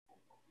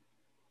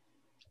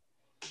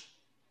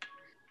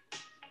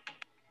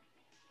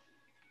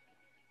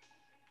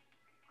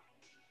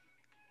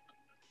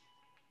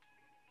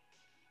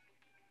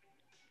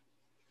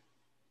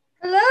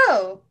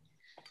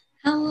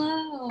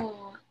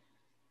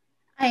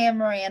I am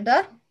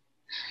Miranda,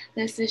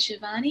 This is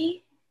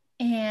Shivani.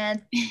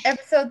 and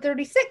episode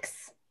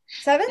 36.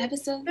 7?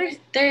 Episode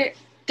 30,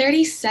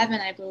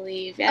 37, I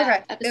believe. Yeah,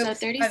 okay, episode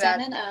oops, my bad.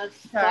 37 of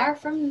Sorry. Far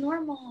From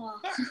Normal.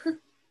 Yeah.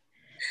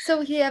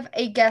 So we have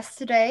a guest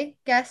today.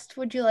 Guest,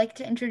 would you like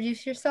to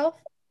introduce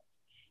yourself?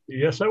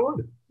 Yes, I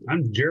would.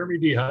 I'm Jeremy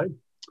Dehyde,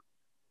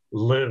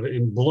 live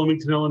in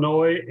Bloomington,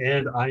 Illinois,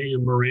 and I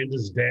am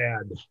Miranda's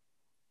dad.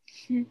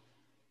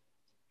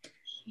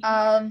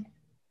 Um,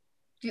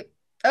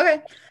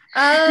 okay.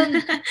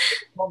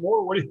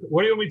 What do you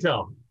want me to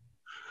tell?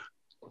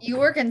 You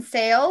work in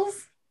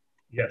sales?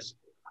 Yes.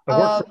 I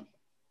work for a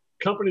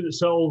company that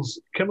sells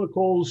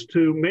chemicals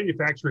to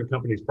manufacturing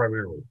companies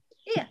primarily.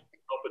 Yeah.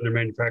 Help in their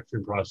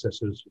manufacturing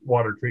processes,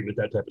 water treatment,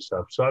 that type of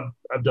stuff. So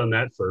I've done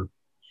that for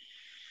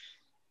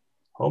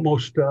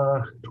almost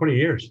 20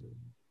 years.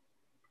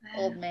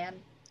 Old man.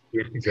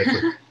 Yeah,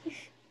 exactly.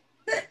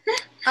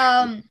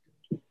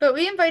 But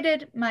we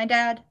invited my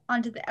dad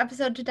onto the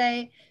episode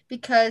today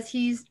because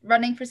he's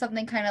running for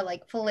something kind of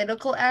like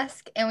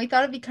political-esque, and we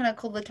thought it'd be kind of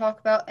cool to talk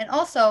about. And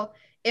also,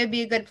 it would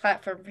be a good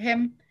platform for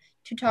him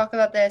to talk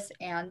about this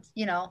and,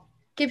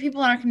 get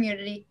people in our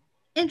community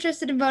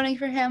interested in voting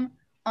for him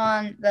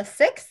on the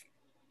 6th.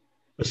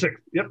 The 6th,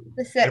 yep.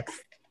 The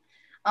 6th.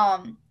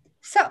 Yep.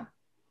 So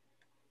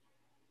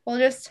we'll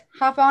just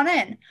hop on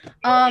in.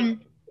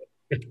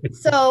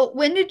 So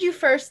when did you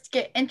first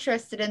get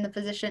interested in the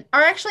position?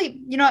 Or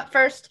actually, at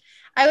first,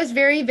 I was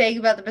very vague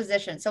about the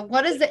position. So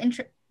what is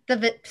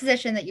the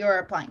position that you're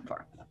applying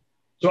for?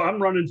 So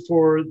I'm running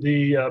for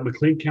the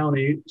McLean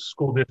County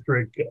School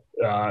District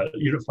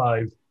Unit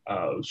 5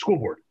 School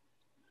Board.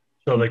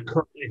 So they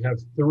currently have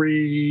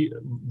 3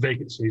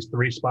 vacancies,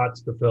 3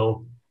 spots to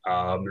fill.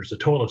 There's a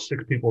total of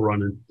 6 people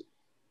running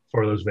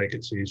for those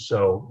vacancies.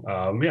 So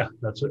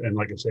that's it. And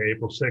like I say,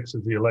 April 6th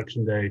is the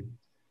election day,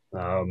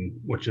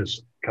 which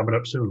is coming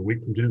up soon, a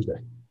week from Tuesday.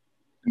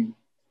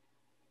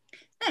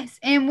 Nice.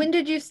 And when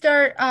did you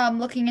start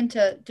looking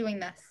into doing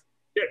this?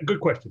 Yeah, good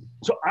question.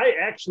 So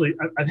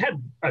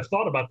I've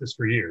thought about this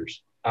for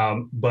years,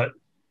 but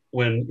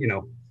when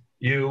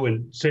you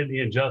and Sydney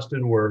and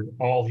Justin were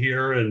all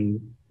here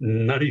and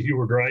none of you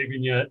were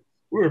driving yet,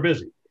 we were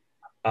busy.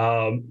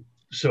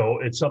 So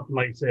it's something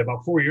like, say,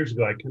 about 4 years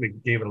ago, I kind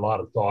of gave it a lot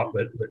of thought,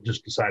 but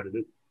just decided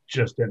it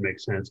just didn't make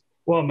sense.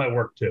 Well, my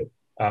work too.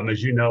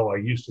 As you know, I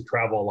used to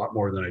travel a lot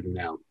more than I do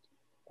now.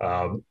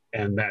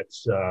 And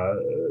that's,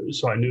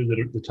 so I knew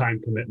that the time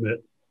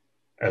commitment,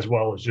 as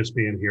well as just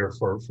being here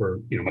for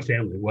my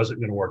family, wasn't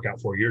going to work out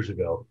 4 years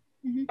ago.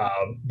 Mm-hmm.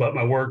 But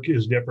my work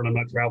is different. I'm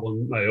not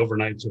traveling. My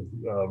overnights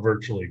have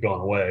virtually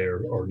gone away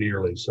or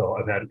nearly. So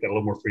I've got a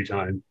little more free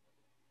time.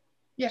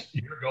 Yeah.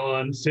 You're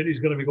gone. City's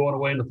going to be going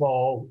away in the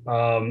fall.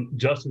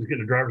 Justin's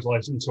getting a driver's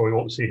license, so we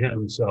won't see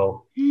him.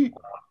 So,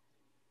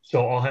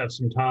 so I'll have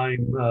some time,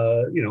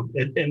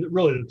 and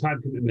really the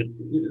time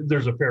commitment,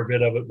 there's a fair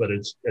bit of it, but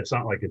it's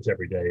not like it's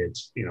every day.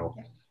 It's,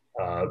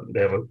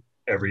 they have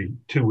every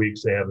 2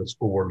 weeks, they have a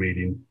school board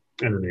meeting,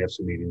 and then they have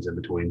some meetings in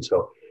between.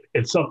 So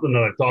it's something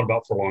that I've thought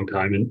about for a long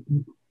time.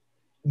 And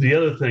the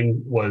other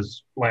thing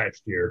was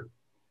last year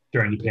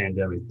during the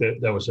pandemic,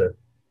 that was a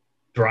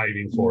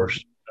driving force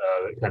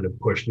that kind of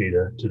pushed me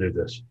to do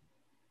this.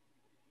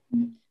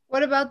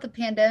 What about the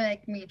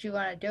pandemic made you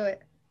want to do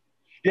it?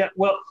 Yeah,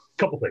 well, a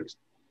couple things.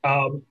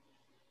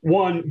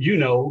 One,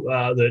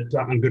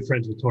 that I'm good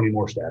friends with Tony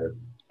Morstatter.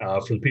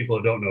 For the people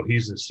that don't know,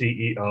 he's the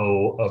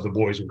CEO of the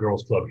Boys and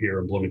Girls Club here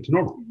in Bloomington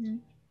Normal.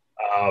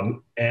 Mm-hmm.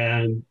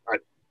 And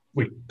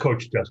we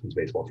coached Justin's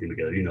baseball team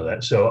together, you know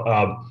that. So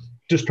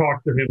just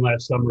talked to him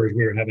last summer as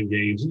we were having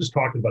games and just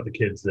talking about the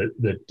kids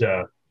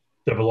that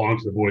belong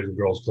to the Boys and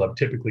Girls Club,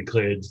 typically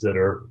kids that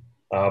are,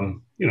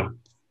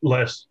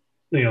 less,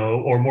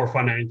 or more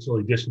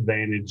financially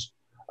disadvantaged,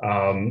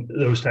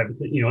 those type of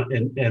things,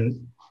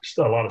 and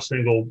a lot of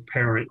single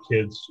parent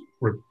kids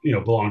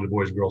belong to the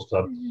Boys and Girls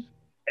Club. Mm-hmm.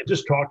 And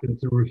just talking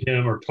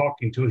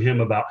to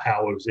him about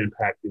how it was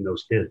impacting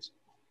those kids.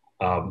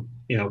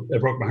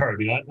 It broke my heart. I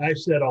mean, I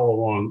said all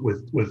along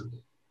with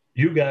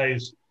you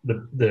guys,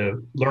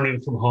 the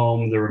learning from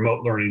home, the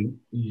remote learning,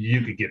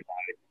 you could get by.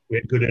 We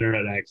had good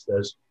internet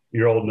access.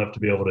 You're old enough to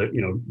be able to,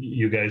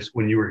 you guys,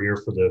 when you were here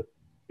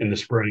in the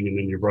spring, and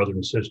then your brother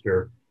and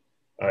sister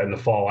in the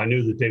fall, I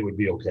knew that they would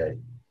be okay.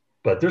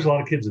 But there's a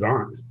lot of kids that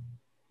aren't.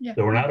 Yeah.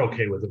 That we're not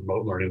okay with the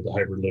remote learning, with the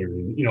hybrid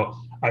learning.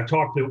 I've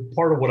talked to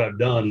part of what I've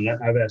done,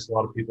 and I've asked a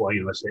lot of people, I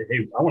say,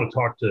 hey, I want to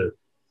talk to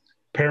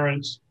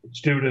parents,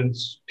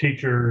 students,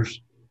 teachers,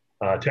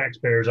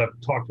 taxpayers. I've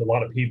talked to a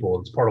lot of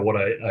people. It's part of what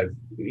I've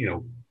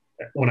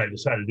when I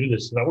decided to do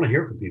this, I want to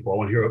hear from people. I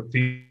want to hear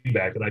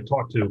feedback. And I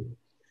talked to,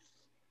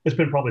 it's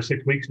been probably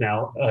 6 weeks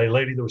now, a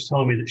lady that was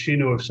telling me that she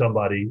knew of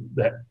somebody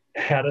that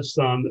had a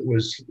son that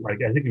was I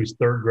think he was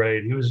 3rd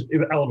grade. He was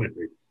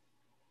elementary,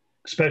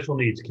 special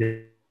needs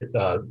kid.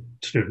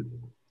 Student.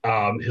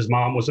 His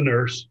mom was a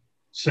nurse,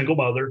 single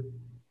mother.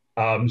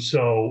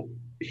 So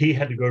he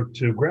had to go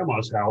to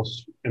grandma's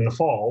house in the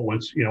fall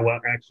when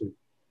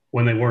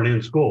they weren't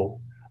in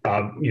school.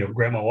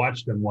 Grandma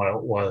watched him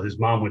while his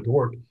mom went to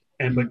work.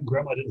 but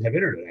grandma didn't have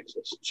internet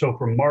access. So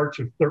from March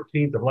of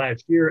 13th of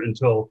last year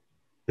until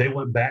they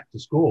went back to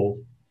school,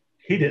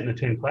 he didn't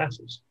attend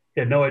classes.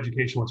 He had no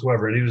education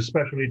whatsoever, and he was a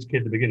special needs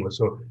kid to begin with.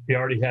 So he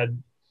already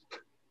had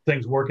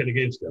things working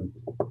against him.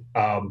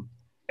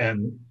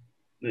 And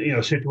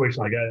a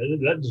situation like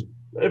that just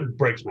it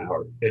breaks my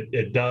heart.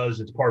 It does.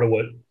 It's part of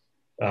what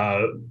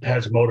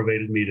has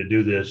motivated me to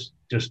do this.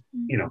 Just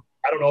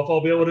I don't know if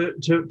I'll be able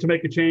to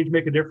make a change,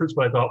 make a difference,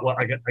 but I thought, well,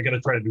 I got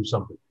to try to do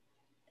something.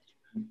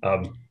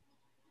 And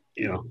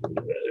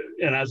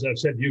as I've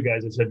said to you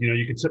guys, I said,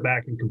 you can sit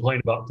back and complain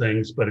about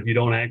things, but if you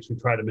don't actually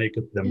try to make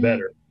them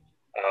better,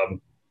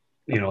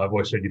 I've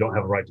always said you don't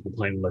have a right to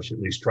complain unless you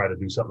at least try to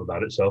do something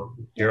about it. So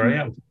here I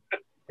am.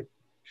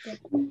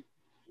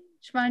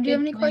 Shivani, do you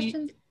have any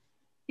questions?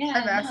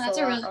 Yeah,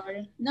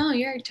 no,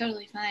 you're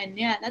totally fine.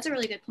 Yeah, that's a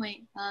really good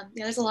point.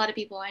 There's a lot of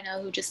people I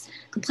know who just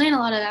complain a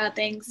lot about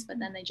things, but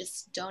then they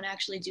just don't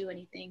actually do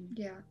anything.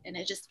 Yeah. And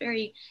it's just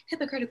very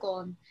hypocritical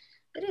and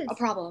it is a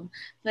problem.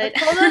 But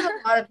I've told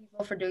a lot of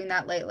people for doing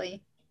that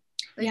lately.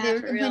 Yeah, they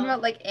were complaining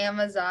about like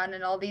Amazon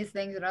and all these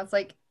things, and I was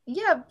like,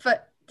 yeah,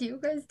 but do you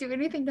guys do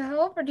anything to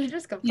help, or do you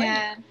just complain?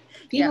 Yeah,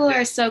 people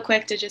are so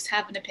quick to just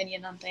have an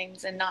opinion on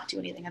things and not do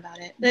anything about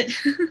it. But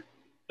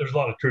there's a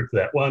lot of truth to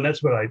that. Well, and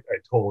that's what I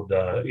told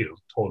your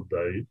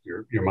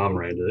mom,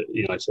 Miranda.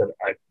 I said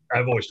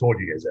I've always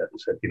told you guys that. I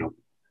said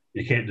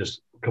you can't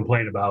just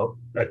complain about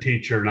a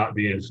teacher not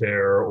being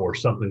fair or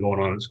something going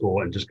on at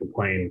school and just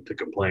complain to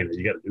complain.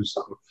 You got to do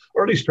something,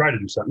 or at least try to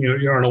do something.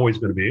 You aren't always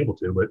going to be able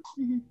to, but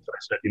so I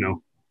said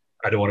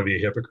I don't want to be a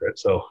hypocrite,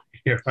 so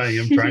here I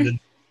am trying to.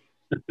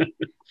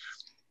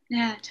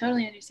 Yeah,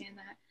 totally understand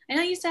that. I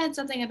know you said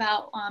something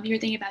about you were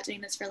thinking about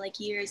doing this for like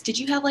years. Did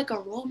you have like a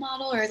role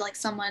model or like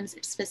someone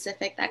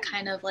specific that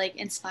kind of like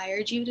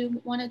inspired you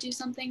to want to do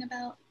something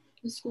about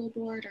the school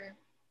board? Or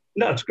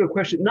no, it's a good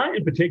question. Not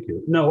in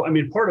particular. No, I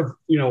mean part of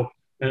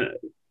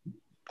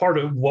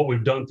what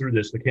we've done through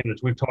this, the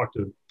candidates, we've talked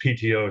to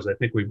PTOs. I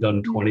think we've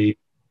done 20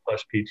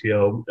 plus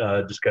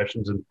PTO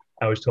discussions, and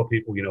I always tell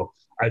people,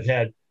 I've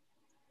had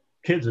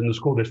kids in the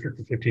school district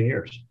for 15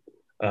 years.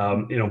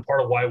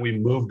 Part of why we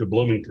moved to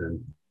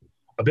Bloomington.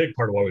 A big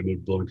part of why we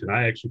moved to Bloomington,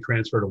 I actually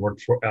transferred to work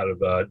out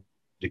of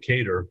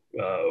Decatur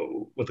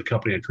with the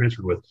company I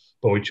transferred with,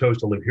 but we chose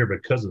to live here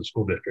because of the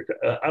school district.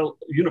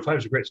 Unified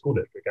is a great school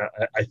district.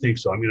 I think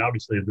so. I mean,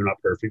 obviously they're not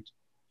perfect,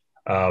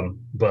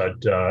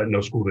 but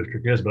no school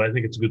district is, but I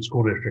think it's a good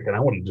school district, and I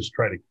want to just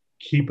try to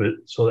keep it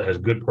so that it has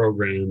good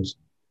programs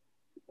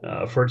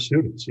for its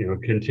students,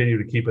 continue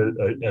to keep it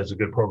as a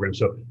good program.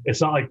 So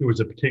it's not like there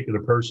was a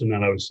particular person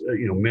that I was,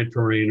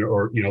 mentoring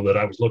or, that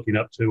I was looking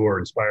up to or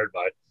inspired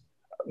by.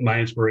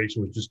 My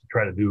inspiration was just to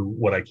try to do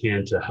what I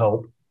can to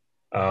help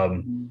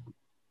the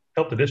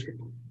district.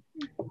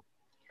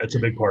 That's a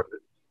big part of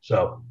it.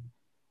 So,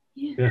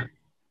 yeah,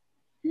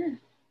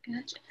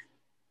 gotcha.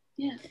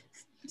 Yeah.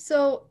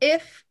 So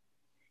if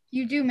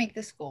you do make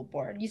the school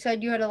board, you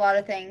said you had a lot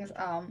of things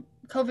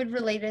COVID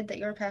related that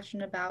you're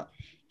passionate about,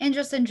 and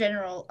just in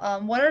general,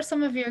 what are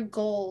some of your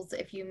goals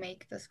if you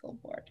make the school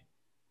board?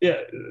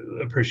 Yeah,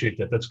 appreciate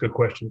that. That's a good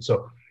question.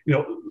 So,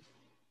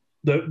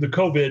 the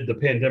COVID, the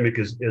pandemic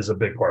is a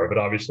big part of it.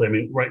 Obviously, I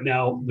mean, right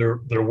now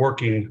they're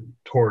working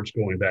towards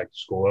going back to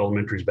school.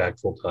 Elementary's back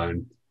full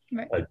time.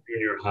 Right.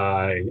 Junior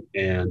high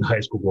and high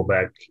school go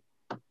back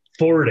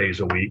 4 days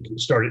a week.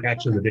 Starting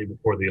actually the day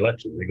before the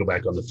election, they go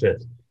back on the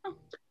 5th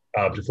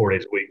to 4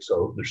 days a week.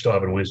 So they're still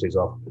having Wednesdays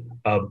off.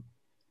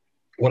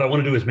 What I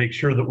want to do is make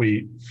sure that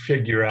we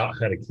figure out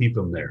how to keep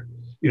them there.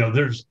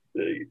 There's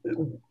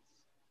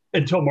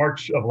until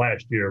March of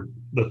last year,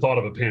 the thought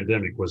of a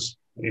pandemic was.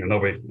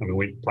 Nobody,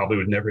 we probably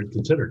would never have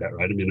considered that,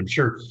 right? I mean, I'm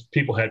sure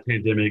people had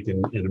pandemic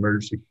and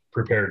emergency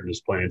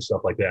preparedness plans,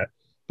 stuff like that.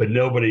 But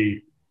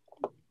nobody,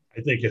 I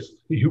think if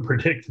you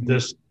predicted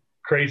this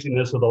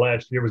craziness of the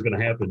last year was going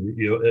to happen,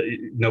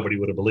 nobody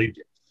would have believed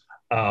you.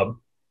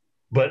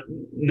 But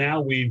now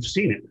we've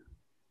seen it.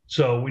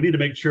 So we need to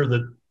make sure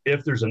that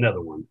if there's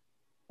another one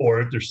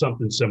or if there's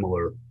something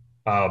similar,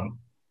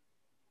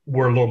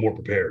 we're a little more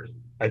prepared.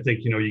 I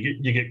think,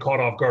 you get caught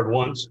off guard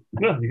once.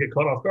 Well, you get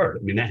caught off guard.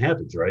 I mean, that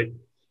happens, right?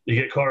 You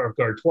get caught off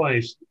guard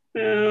twice.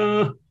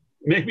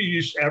 Maybe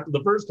after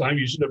the first time,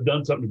 you should have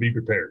done something to be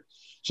prepared.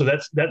 So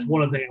that's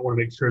one of the things I want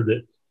to make sure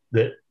that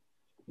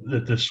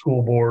the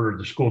school board or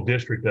the school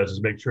district does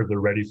is make sure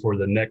they're ready for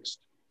the next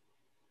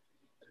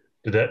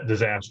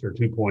disaster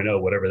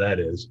 2.0, whatever that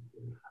is.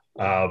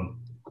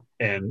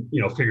 And,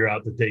 figure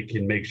out that they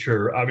can make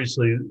sure,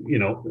 obviously,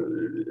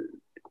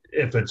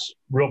 if it's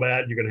real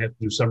bad, you're going to have to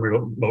do some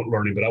remote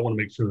learning, but I want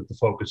to make sure that the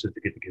focus is to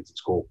get the kids in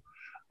school.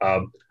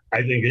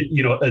 I think,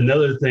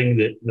 another thing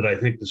that I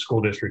think the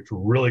school district's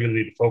really going to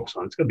need to focus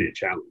on, it's going to be a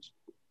challenge,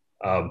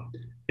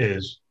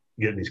 is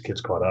getting these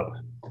kids caught up.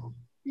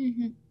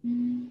 Mm-hmm.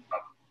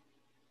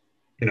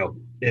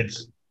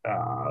 It's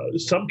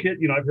some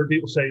kids, I've heard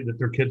people say that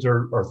their kids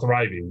are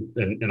thriving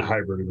in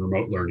hybrid and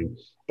remote learning,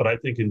 but I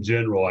think in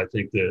general, I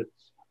think that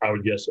I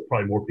would guess that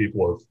probably more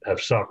people have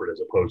suffered as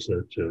opposed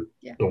to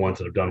the ones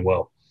that have done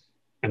well.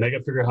 and they got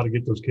to figure out how to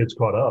get those kids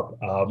caught up.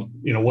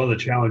 One of the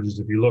challenges,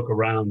 if you look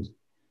around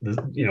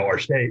our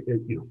state,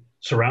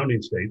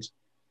 surrounding states,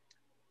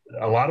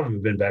 a lot of them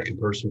have been back in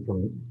person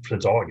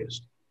since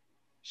August.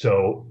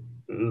 So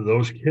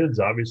those kids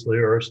obviously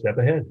are a step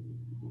ahead.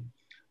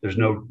 There's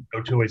no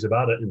two ways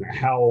about it. And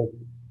how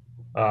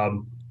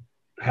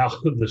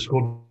the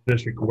school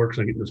district works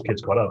on getting those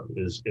kids caught up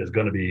is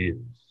going to be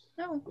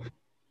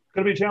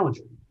a challenge.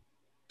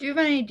 Do you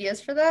have any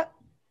ideas for that?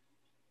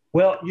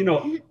 Well,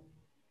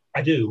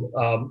 I do.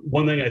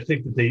 One thing I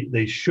think that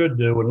they should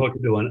do and look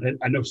at doing, and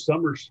I know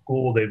summer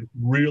school, they've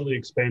really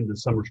expanded the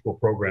summer school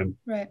program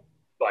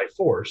by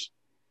force,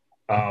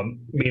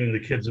 meaning the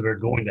kids that are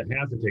going to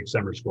have to take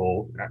summer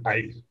school,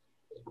 I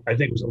think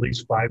it was at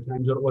least 5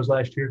 times what it was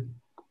last year.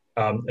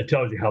 It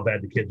tells you how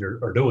bad the kids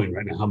are doing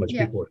right now, how much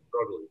people are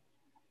struggling.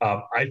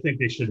 I think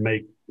they should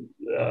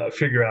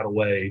figure out a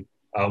way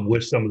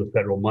with some of the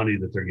federal money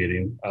that they're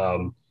getting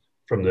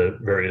from the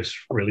various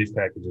relief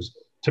packages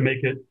to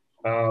make it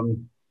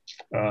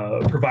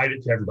provide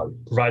it to everybody,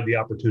 provide the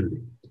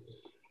opportunity.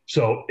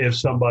 So if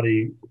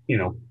somebody,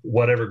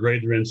 whatever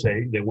grade they're in,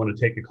 say they want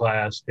to take a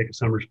class, take a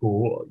summer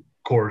school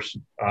course,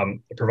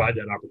 provide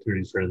that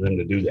opportunity for them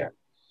to do that.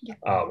 Yeah.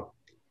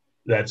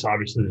 That's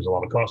obviously there's a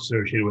lot of costs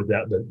associated with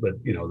that, but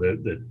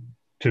the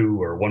 $2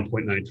 or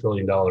 $1.9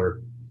 trillion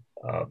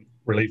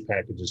relief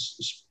package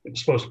is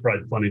supposed to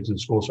provide funding to the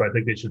school. So I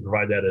think they should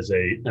provide that as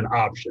an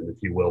option,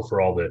 if you will,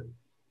 for all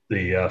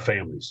the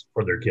families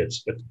for their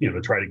kids,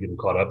 to try to get them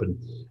caught up.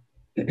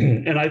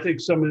 And I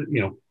think some of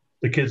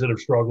the kids that have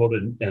struggled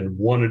and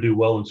want to do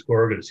well in school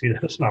are going to see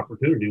that as an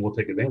opportunity and will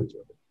take advantage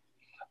of it.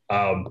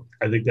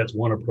 I think that's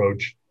one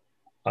approach,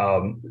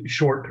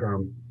 short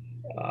term,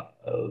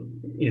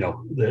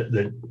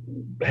 that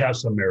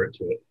has some merit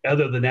to it.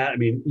 Other than that,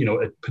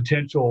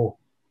 potential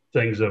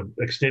things of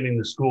extending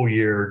the school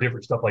year,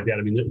 different stuff like that.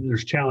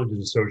 There's challenges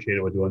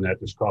associated with doing that.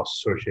 There's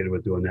costs associated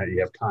with doing that. You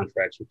have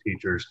contracts with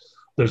teachers.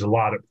 There's a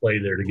lot at play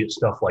there to get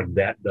stuff like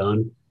that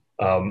done.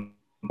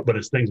 But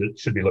it's things that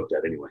should be looked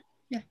at anyway.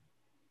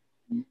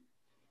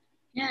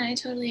 Yeah, I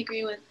totally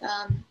agree with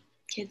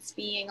kids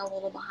being a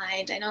little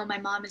behind. I know my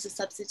mom is a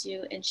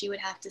substitute and she would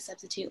have to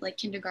substitute like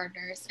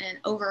kindergartners and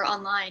over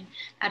online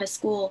at a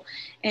school.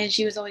 And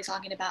she was always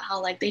talking about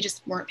how like they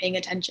just weren't paying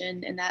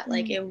attention and that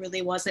like it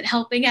really wasn't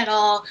helping at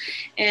all.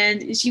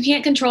 And you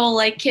can't control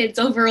like kids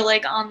over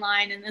like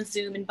online in the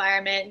Zoom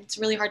environment. It's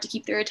really hard to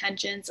keep their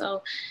attention.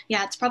 So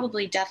yeah, it's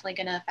probably definitely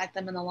going to affect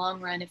them in the long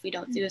run if we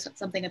don't do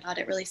something about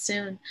it really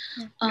soon.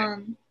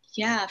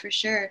 Yeah, for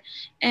sure.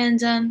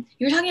 And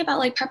you were talking about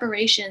like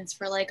preparations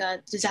for like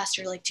a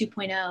disaster like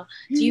 2.0.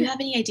 Do you have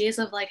any ideas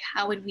of like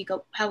how would we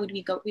go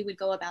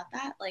about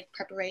that, like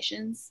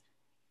preparations?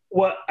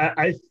 Well,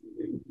 I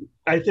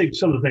think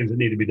some of the things that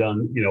need to be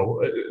done,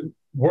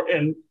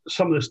 and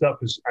some of the stuff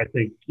is, I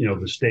think,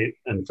 the state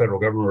and federal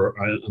government,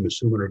 I'm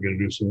assuming, are going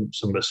to do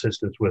some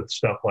assistance with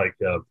stuff like,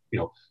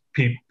 having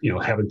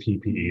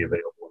PPE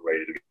available and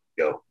ready to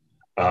go.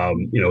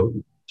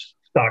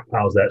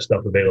 Stockpiles that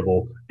stuff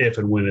available if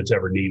and when it's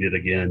ever needed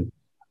again.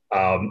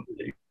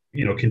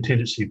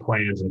 Contingency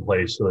plans in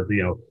place so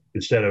that,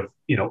 instead of,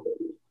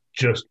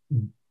 just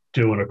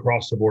doing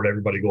across the board,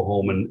 everybody go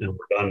home and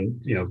we're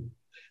done,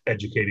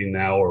 educating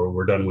now, or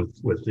we're done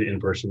with the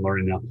in-person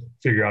learning now,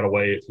 figure out a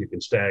way if you can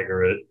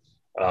stagger it,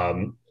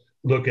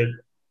 look at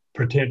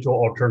potential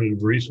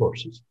alternative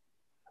resources.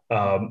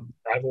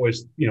 I've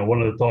always,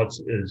 one of the thoughts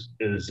is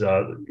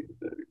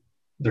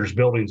there's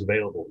buildings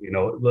available.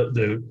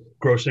 The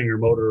Grosinger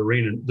Motor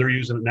Arena, they're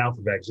using it now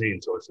for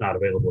vaccines, so it's not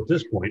available at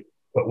this point.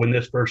 But when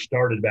this first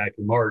started back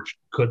in March,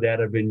 could that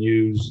have been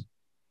used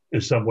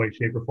in some way,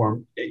 shape, or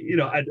form?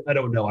 I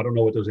don't know. I don't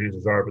know what those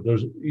answers are, but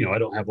those, I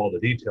don't have all the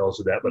details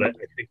of that. But I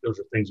think those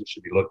are things that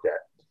should be looked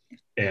at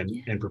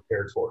and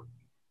prepared for,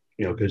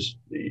 because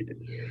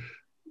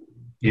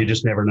you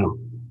just never know.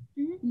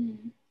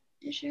 Mm-hmm.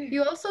 Sure.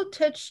 You also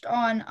touched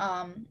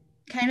on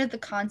kind of the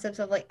concepts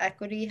of like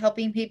equity,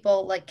 helping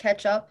people like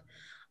catch up.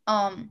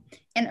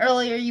 And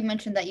earlier you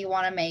mentioned that you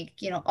want to make,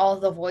 all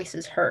the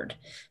voices heard.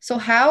 So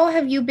how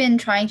have you been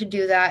trying to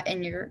do that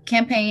in your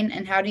campaign,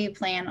 and how do you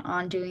plan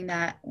on doing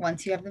that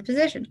once you have the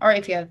position, or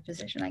if you have a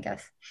position, I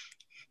guess?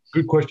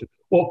 Good question.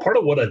 Well, part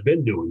of what I've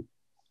been doing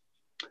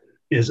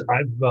is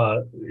I've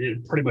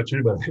pretty much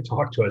anybody I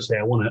talk to, I say,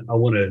 I want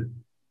to,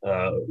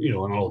 in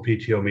all the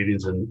PTO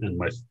meetings and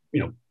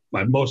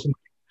my most of my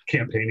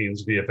campaigning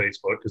is via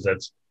Facebook, because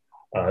that's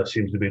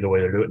seems to be the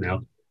way they do it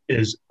now,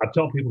 is I'm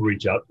telling people to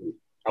reach out to me.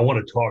 I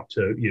want to talk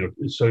to,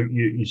 so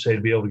you say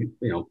to be able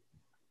to,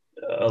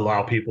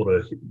 allow people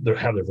to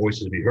have their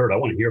voices be heard. I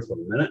want to hear from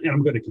them. And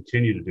I'm going to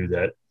continue to do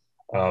that.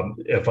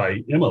 If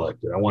I am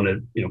elected, I want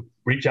to,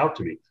 reach out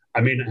to me.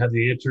 I may not have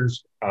the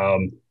answers,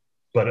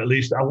 but at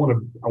least I want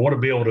to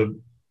be able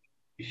to,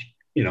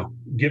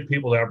 give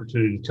people the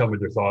opportunity to tell me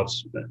their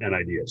thoughts and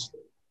ideas.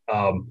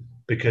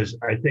 Because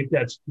I think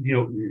that's,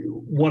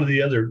 one of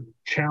the other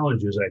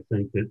challenges I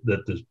think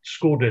that the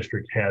school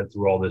district had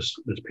through all this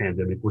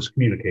pandemic was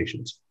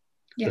communications.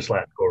 This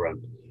last go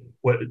around.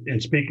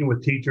 And speaking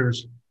with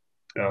teachers,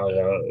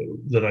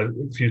 a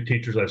few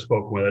teachers I've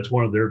spoken with, that's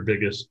one of their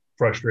biggest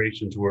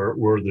frustrations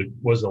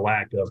was the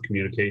lack of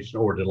communication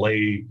or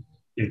delay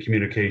in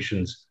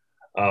communications.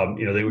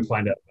 They would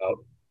find out about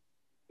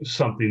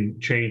something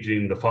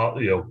changing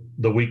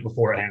the week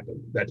before it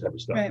happened, that type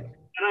of stuff. Right.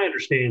 And I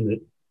understand that,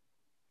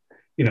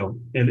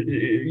 and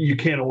you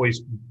can't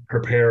always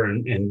prepare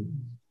and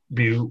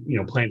be,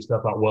 plan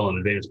stuff out well in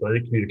advance, but I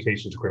think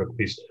communication is a critical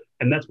piece.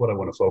 And that's what I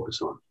want to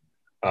focus on.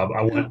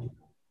 I want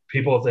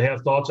people, if they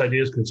have thoughts,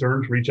 ideas,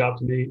 concerns, reach out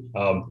to me.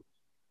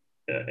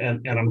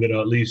 And I'm going to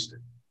at least,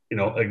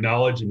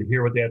 acknowledge and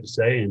hear what they have to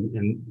say.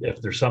 And if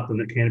there's something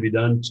that can be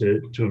done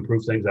to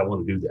improve things, I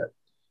want to do that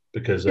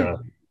because, like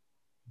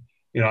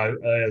I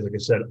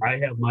said, I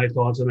have my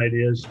thoughts and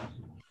ideas.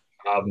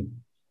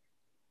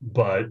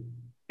 But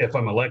if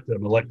I'm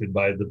elected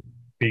by the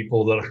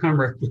people that I'm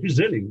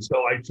representing.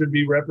 So I should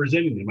be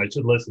representing them. I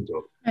should listen to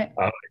them. Right.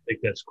 I think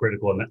that's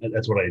critical. And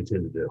that's what I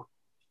intend to do.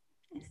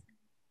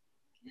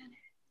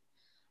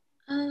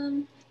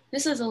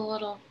 This is a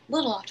little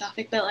off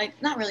topic, but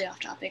like not really off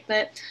topic,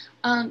 but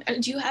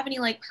do you have any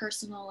like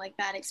personal like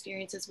bad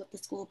experiences with the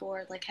school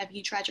board? Like have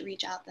you tried to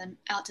reach out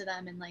to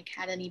them and like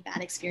had any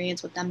bad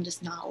experience with them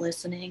just not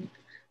listening?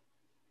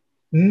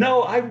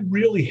 No, I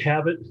really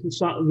haven't.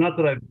 It's not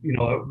that I've,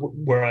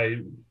 where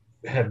I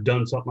have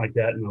done something like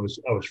that and I was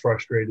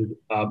frustrated.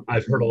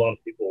 I've heard a lot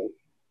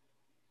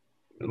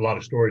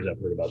of stories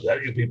I've heard about that.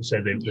 People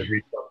said they've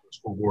reached out to the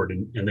school board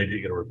and they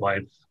didn't get a reply.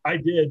 And I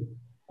did.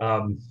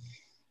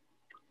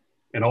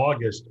 In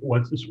August,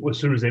 as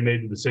soon as they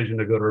made the decision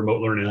to go to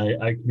remote learning,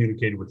 I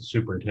communicated with the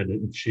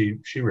superintendent, and she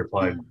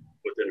replied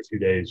within a few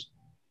days,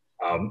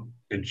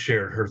 and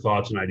shared her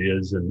thoughts and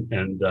ideas.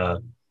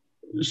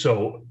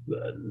 So,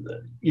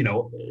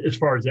 as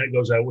far as that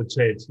goes, I would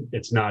say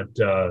it's not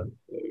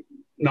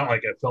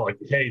like I felt like,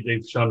 hey,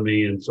 they've shunned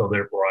me, and so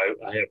therefore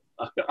I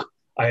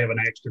have an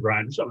axe to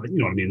grind or something. You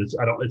know what I mean?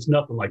 It's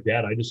nothing like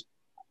that. I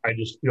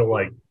just feel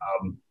like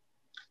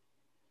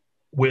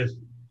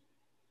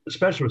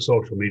especially with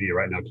social media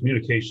right now,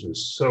 communication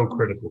is so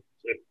critical.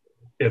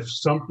 If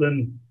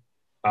something,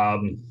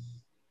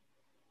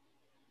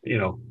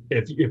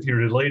 if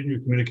you're delayed in your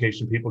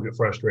communication, people get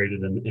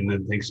frustrated and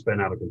then things spin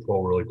out of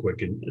control really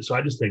quick. And so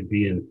I just think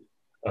being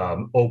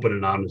open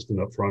and honest and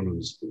upfront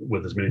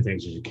with as many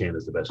things as you can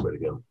is the best way to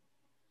go.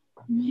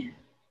 Yeah,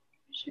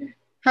 sure.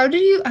 How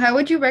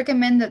would you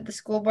recommend that the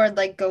school board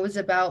like goes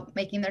about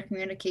making their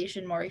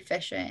communication more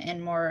efficient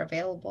and more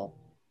available?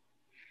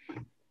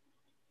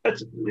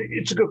 It's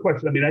a good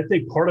question. I mean, I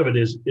think part of it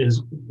is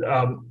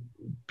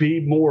be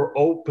more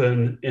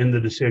open in the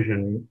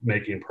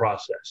decision-making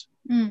process.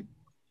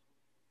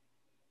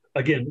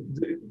 Again,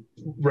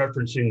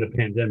 referencing the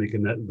pandemic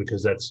and that,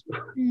 because that's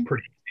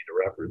pretty easy to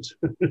reference.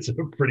 It's a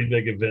pretty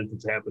big event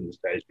that's happened this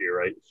past year,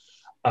 right?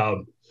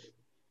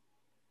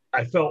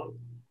 I felt,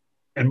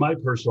 in my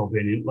personal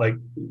opinion, like,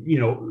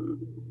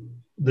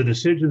 the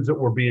decisions that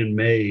were being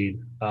made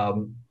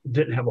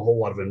didn't have a whole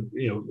lot of,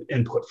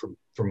 input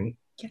from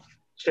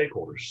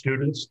stakeholders,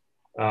 students,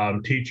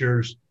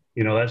 teachers.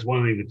 That's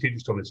one thing the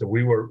teachers told me. So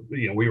we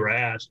were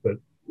asked, but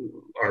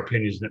our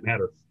opinions didn't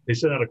matter. They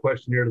sent out a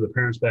questionnaire to the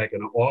parents back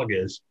in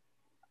August.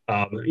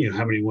 How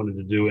many wanted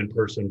to do in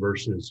person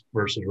versus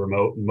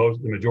remote, and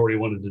the majority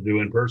wanted to do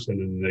in person,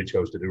 and they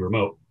chose to do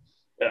remote.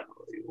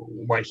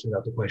 Why send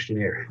out the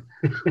questionnaire?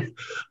 Those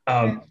types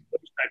of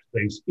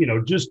things,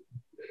 just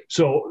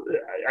so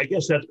I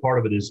guess that's part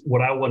of it. Is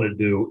what I want to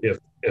do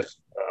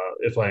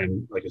if I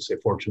am, like I say,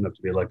 fortunate enough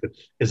to be elected,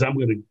 is I'm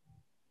going to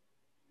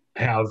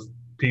have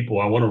people,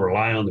 I want to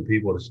rely on the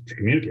people to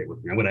communicate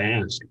with me. I'm going to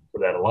ask for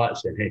that a lot,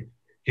 saying, hey,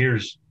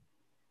 here's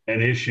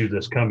an issue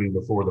that's coming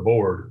before the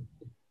board.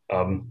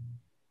 Tell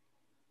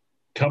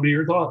me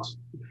your thoughts.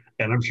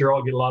 And I'm sure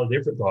I'll get a lot of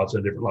different thoughts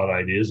and a lot of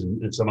ideas.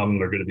 And some of them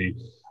are going to be,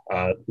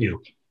 I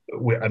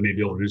may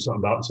be able to do something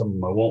about it, some of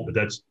them I won't, but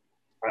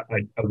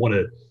I want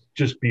to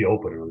just be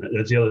open on that.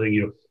 That's the other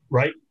thing,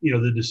 right?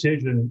 The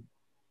decision,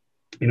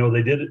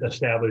 they did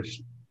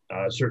establish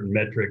certain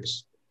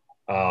metrics,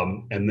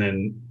 and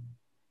then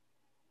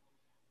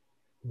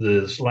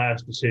this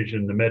last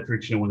decision, the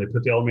metrics, when they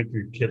put the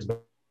elementary kids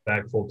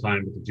back full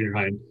time, but the junior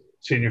high,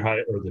 senior high,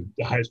 or the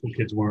high school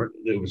kids weren't.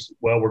 It was,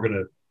 well, we're going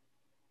to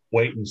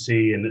wait and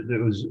see, and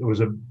there's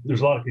a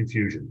lot of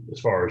confusion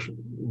as far as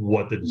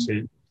what the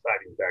deciding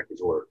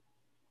factors were.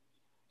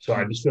 So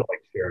I just feel like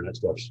sharing that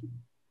stuff.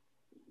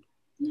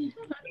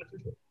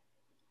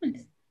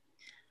 Nice.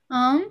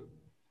 I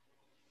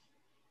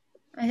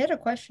had a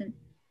question.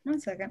 1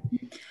 second.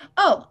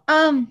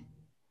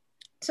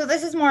 So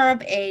this is more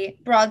of a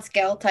broad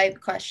scale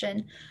type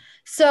question.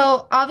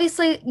 So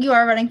obviously you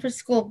are running for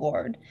school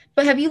board,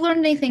 but have you learned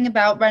anything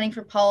about running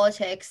for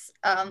politics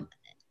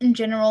in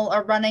general,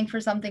 or running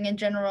for something in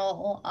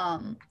general,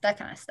 that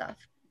kind of stuff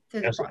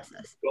through the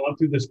process? Going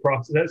through this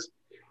process?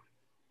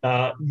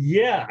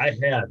 Yeah, I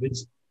have.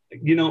 It's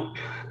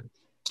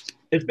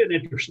been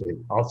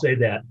interesting. I'll say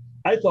that.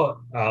 I thought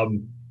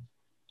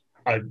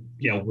I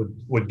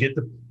would get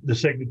the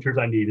signatures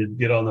I needed,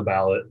 get on the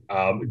ballot,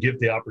 give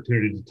the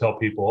opportunity to tell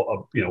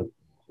people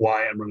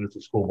why I'm running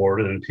for school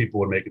board, and then people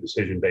would make a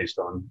decision based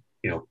on,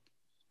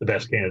 the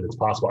best candidates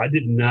possible. I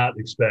did not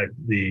expect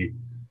the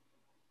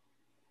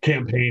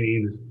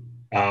campaigning.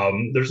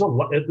 There's a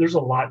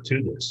lot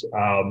to this.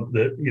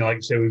 Like I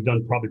say, we've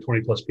done probably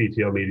 20 plus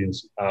PTO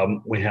meetings.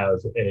 We have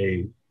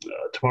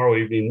tomorrow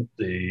evening,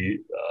 the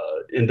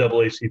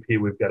NAACP,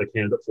 we've got a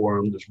candidate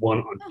forum. There's one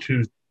on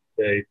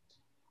Tuesday.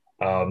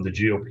 The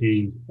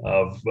GOP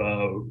of,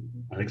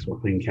 I think it's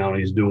McLean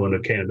County is doing a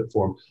candidate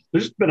forum.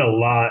 There's been a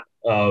lot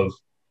of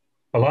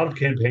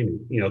campaigning,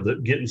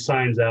 getting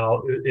signs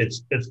out.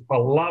 It's a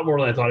lot more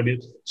than I thought. I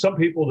mean, some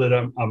people that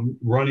I'm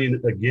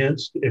running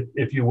against,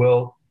 if you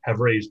will, have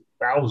raised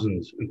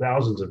thousands and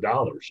thousands of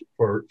dollars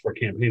for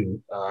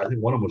campaigning. I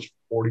think one of them was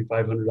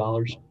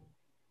 $4,500.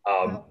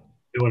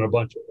 Doing a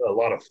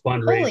lot of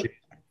fundraising. Holy,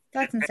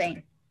 that's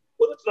insane.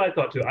 Well, that's what I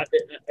thought too.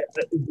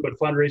 But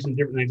fundraising,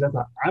 different things. I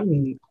thought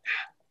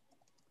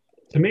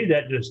to me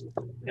that just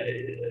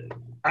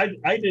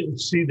I didn't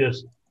see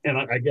this, and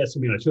I guess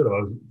I should have.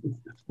 I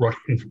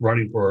was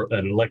running for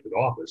an elected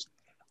office.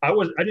 I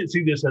didn't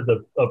see this as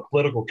a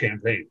political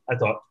campaign. I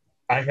thought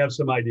I have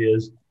some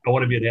ideas. I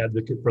want to be an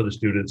advocate for the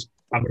students.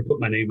 I'm going to put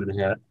my name in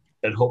a hat,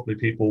 and hopefully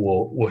people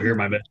will hear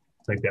my message.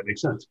 I think that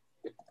makes sense.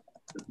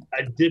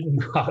 I did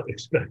not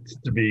expect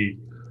it to be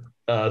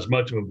as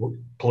much of a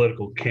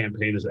political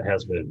campaign as it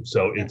has been.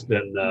 So it's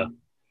been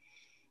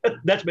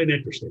that's been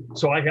interesting.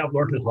 So I have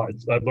learned a lot.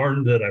 I've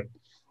learned that I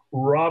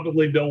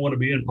probably don't want to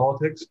be in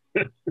politics.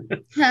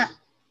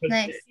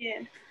 Nice.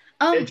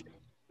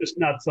 It's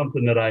not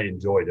something that I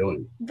enjoy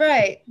doing.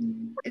 Right.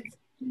 It's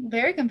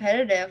very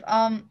competitive.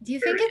 Do you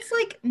think it's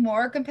like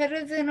more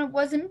competitive than it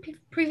was in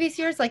previous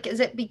years? Like, is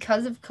it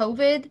because of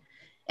COVID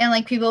and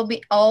like people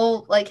be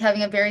all like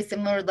having a very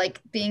similar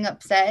like being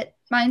upset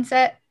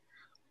mindset?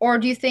 Or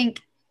do you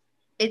think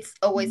it's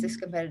always this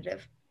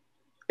competitive?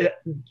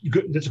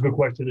 That's a good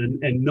question.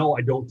 And no,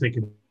 I don't think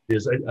it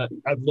is.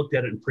 I've looked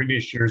at it in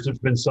previous years. There's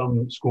been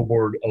some school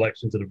board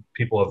elections that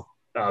people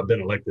have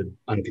been elected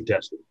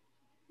uncontested.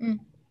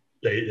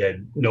 They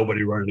had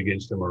nobody running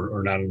against them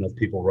or not enough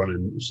people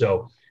running.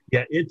 So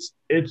yeah, it's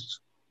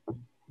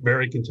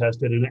very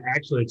contested. And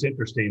actually it's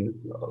interesting.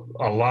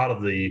 A lot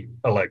of the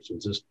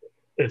elections,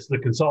 it's the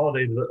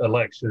consolidated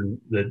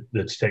election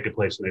that's taken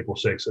place on April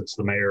 6th. It's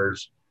the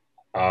mayor's,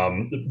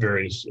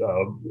 various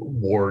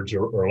wards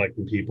or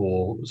electing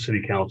people,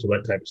 city council,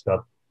 that type of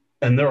stuff.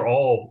 And they're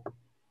all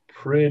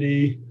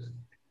pretty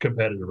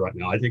competitive right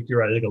now. I think you're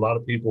right. I think a lot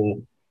of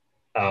people,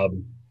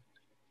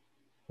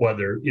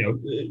 whether,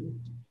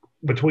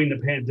 between the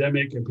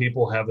pandemic and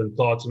people having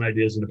thoughts and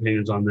ideas and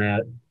opinions on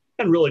that,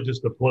 and really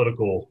just the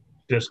political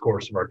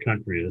discourse of our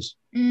country is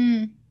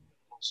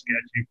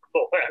sketchy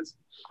for the last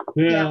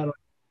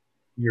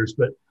years,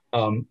 but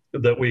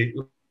that we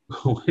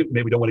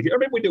maybe don't want to get, or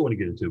maybe we do want to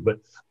get into, but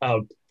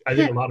I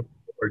think a lot of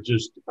people are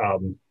just,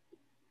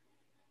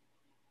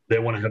 they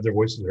want to have their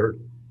voices heard,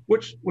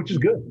 which is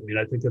good. I mean,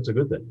 I think that's a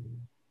good thing.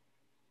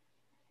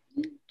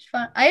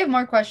 I have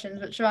more questions,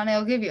 but Shivani,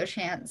 I'll give you a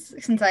chance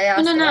since I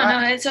asked.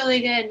 No, it's totally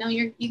good. No,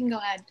 you can go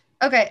ahead.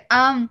 Okay.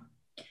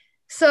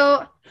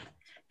 So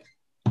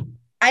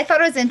I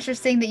thought it was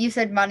interesting that you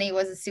said money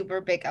was a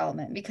super big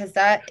element because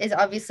that is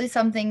obviously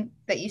something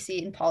that you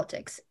see in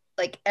politics,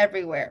 like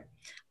everywhere.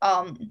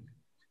 I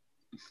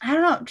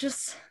don't know,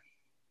 just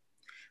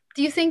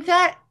do you think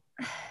that,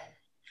 I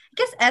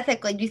guess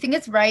ethically, do you think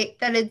it's right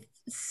that it's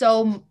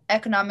so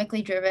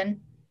economically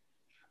driven?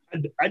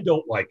 I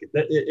don't like it.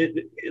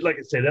 It like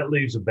I say, that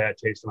leaves a bad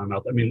taste in my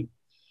mouth. I mean,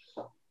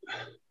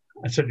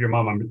 I said to your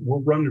mom, we're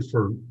running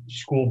for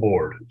school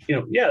board.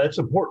 Yeah, that's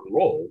an important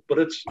role, but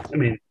it's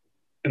in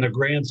the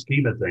grand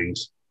scheme of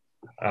things,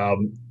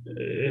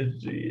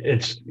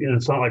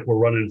 it's not like we're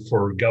running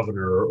for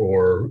governor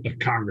or a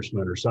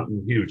congressman or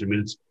something huge. I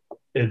mean,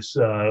 it's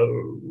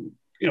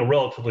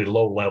relatively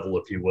low level,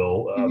 if you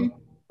will,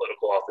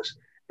 political office,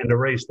 and to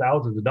raise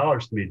thousands of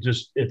dollars to me,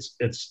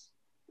 it's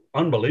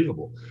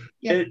unbelievable.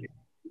 Yeah.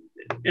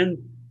 And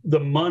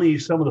the money,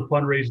 some of the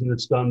fundraising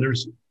that's done,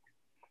 there's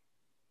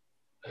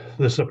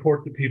the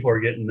support that people are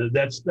getting.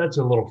 That's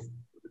a little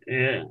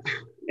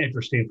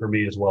interesting for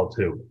me as well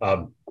too.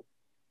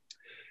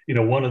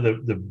 One of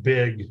the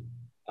big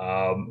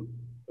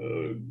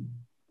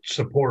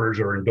supporters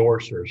or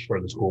endorsers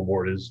for the school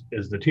board is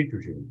the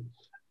teachers union,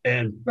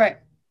 and right.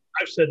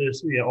 I've said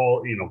this,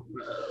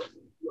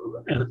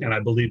 and I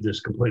believe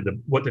this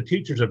completely. What the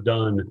teachers have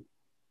done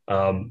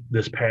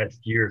this past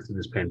year through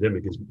this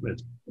pandemic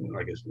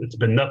it's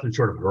been nothing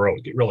short of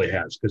heroic. It really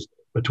has, because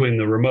between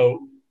the remote,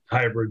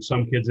 hybrid,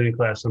 some kids in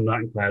class, some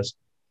not in class,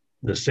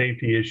 the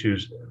safety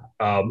issues,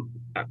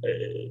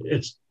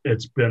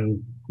 it's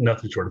been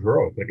nothing short of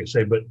heroic, like I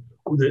say. But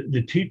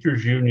the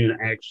teachers union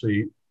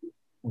actually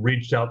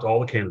reached out to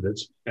all the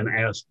candidates and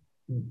asked,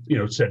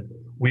 said,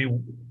 we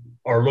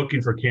are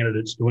looking for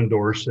candidates to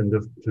endorse and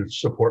to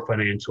support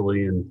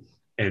financially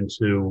and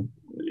to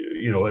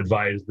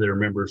advise their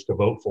members to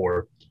vote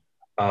for.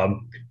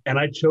 And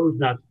I chose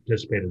not to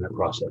participate in that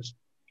process.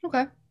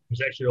 Okay. It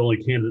was actually the only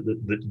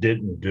candidate that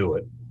didn't do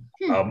it.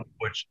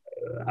 which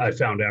I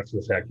found after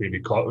the fact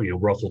maybe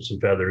ruffled some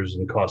feathers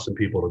and caused some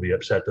people to be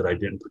upset that I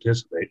didn't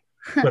participate.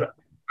 But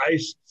I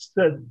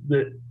said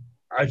that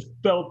I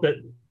felt that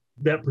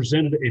that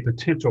presented a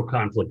potential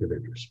conflict of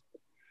interest.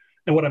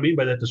 And what I mean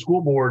by that, the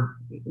school board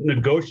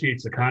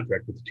negotiates the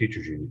contract with the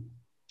teachers union.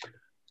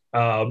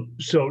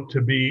 So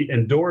to be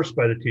endorsed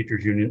by the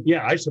teachers union,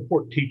 yeah, I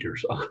support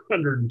teachers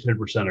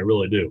 110%, I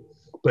really do.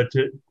 But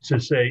to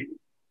say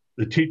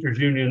the teachers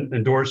union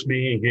endorsed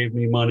me and gave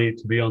me money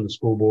to be on the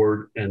school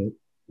board, and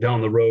down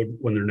the road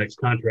when their next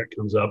contract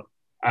comes up,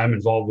 I'm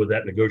involved with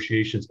that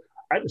negotiations.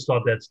 I just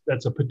thought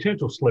that's a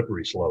potential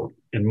slippery slope,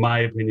 in my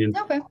opinion.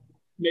 Okay.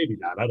 Maybe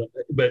not. I don't.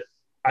 But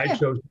I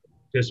chose to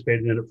participate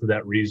in it for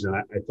that reason.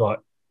 I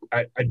thought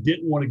I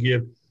didn't want to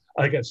give.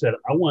 Like I said,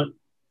 I want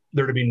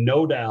there to be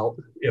no doubt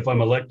if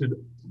I'm elected,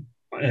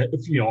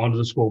 onto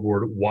the school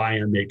board, why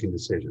I'm making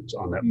decisions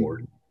on that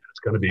board. It's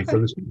going to be for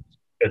the students.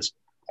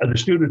 The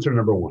students are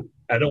number one.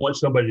 I don't want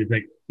somebody to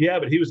think, yeah,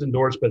 but he was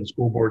endorsed by the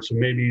school board, so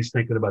maybe he's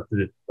thinking about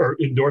or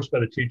endorsed by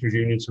the teachers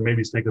union, so maybe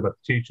he's thinking about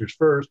the teachers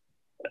first.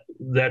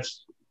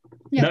 That's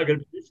not going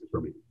to be an issue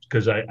for me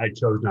because I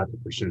chose not to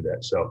pursue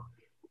that. So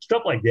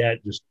stuff like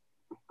that, just,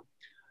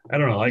 I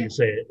don't know, like I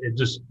say, it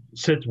just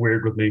sits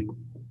weird with me.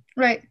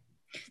 Right.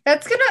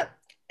 It's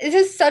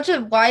just such a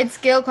wide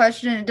scale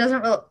question. And it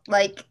doesn't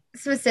really,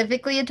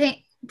 specifically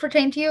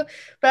pertain to you.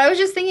 But I was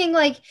just thinking,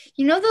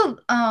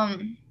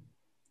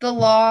 the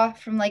law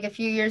from a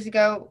few years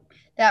ago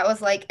that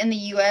was in the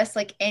US,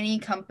 any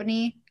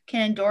company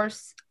can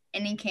endorse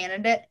any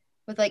candidate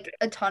with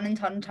a ton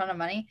of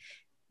money.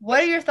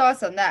 What are your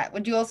thoughts on that?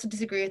 Would you also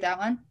disagree with that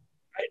one?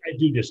 I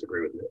do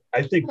disagree with it.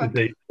 I think that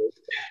they,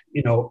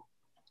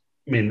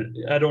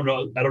 I don't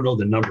know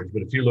the numbers,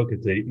 but if you look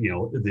at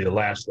the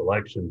last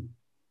election,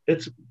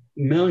 it's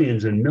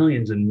millions and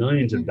millions and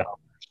millions of dollars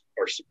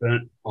are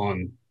spent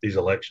on these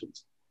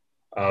elections.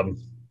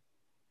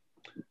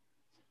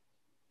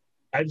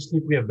 I just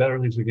think we have better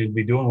things we can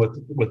be doing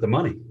with the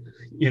money.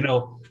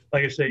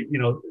 Like I say,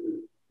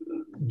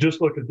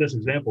 just look at this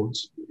example.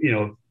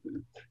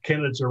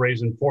 Candidates are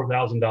raising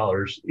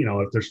 $4,000.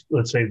 If there's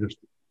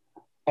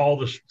all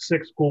the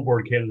 6 school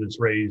board candidates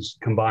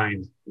raised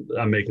combined,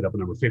 I'm making up a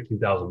number,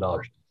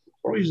 $15,000.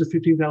 Or we use the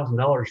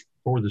 $15,000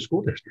 for the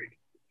school district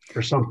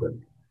or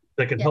something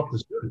that can help the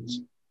students.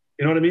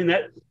 You know what I mean?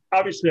 That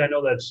obviously I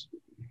know that's.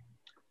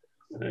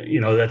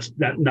 That's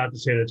not to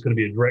say that's going to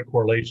be a direct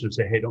correlation and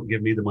say, hey, don't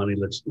give me the money.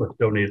 Let's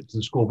donate it to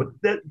the school. But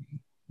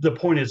the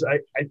point is, I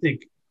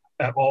think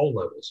at all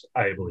levels,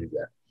 I believe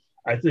that.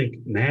 I think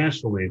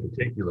nationally in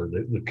particular,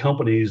 the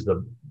companies,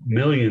 the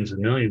millions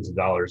and millions of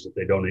dollars that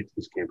they donate to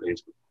these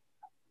campaigns.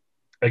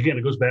 Again,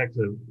 it goes back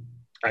to,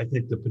 I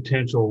think, the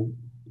potential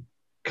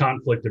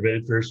conflict of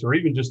interest or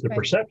even just the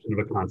perception of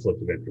a conflict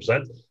of interest.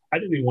 I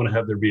didn't even want to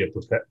have there be a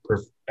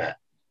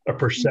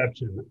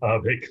perception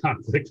of a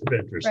conflict of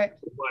interest. Right.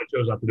 That's why I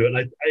chose not to do it. And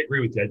I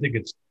agree with you. I think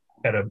it's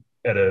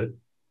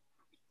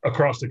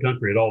across the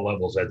country at all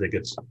levels. I think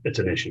it's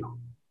an issue.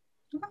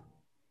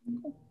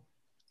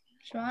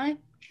 Shivani?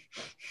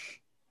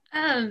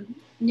 I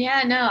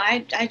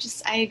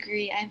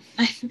agree.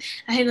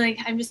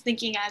 I'm just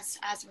thinking as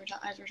we're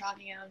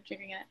talking, I'm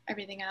figuring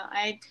everything out.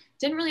 I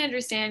didn't really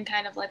understand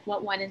kind of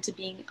what went into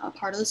being a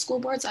part of the school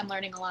boards. I'm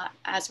learning a lot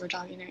as we're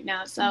talking right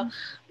now. So,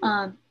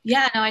 I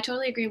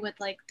totally agree with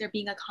there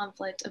being a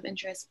conflict of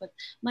interest with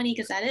money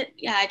because I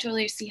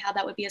totally see how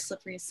that would be a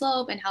slippery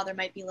slope and how there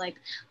might be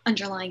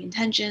underlying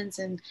intentions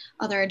and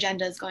other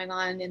agendas going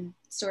on and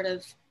sort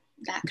of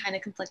that kind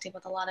of conflicting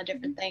with a lot of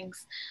different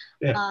things.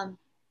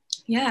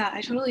 Yeah.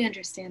 I totally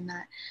understand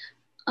that.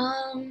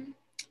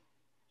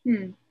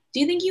 Do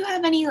you think you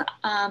have any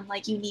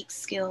unique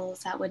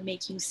skills that would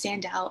make you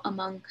stand out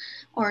among,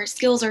 or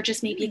skills or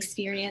just maybe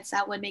experience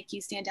that would make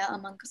you stand out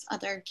amongst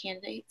other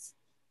candidates?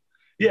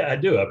 Yeah, I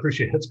do. I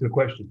appreciate it. That's a good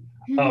question.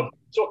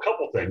 So a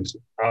couple things.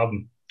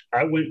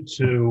 I went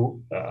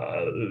to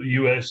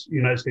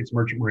United States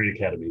Merchant Marine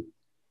Academy.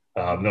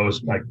 That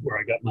was where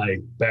I got my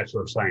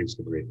Bachelor of Science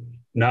degree.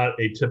 Not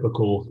a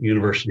typical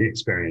university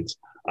experience.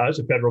 It was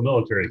a federal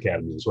military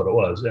academy is what it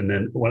was. And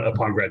then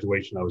upon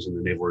graduation, I was in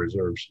the Naval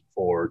Reserves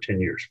for 10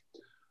 years.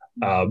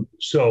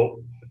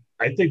 So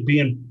I think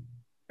being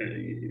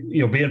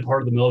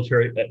part of the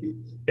military,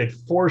 it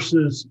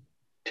forces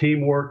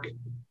teamwork,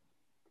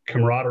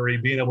 camaraderie,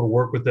 being able to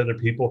work with other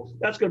people.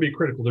 That's going to be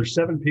critical. There's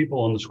 7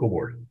 people on the school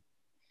board.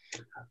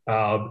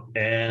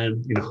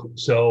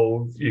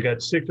 So you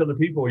got 6 other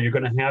people you're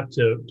going to have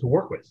to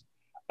work with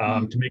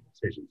to make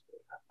decisions.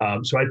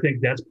 So I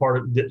think that's part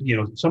of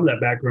some of that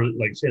background,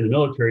 like say in the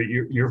military,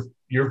 you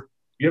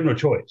have no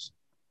choice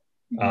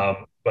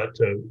but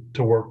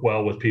to work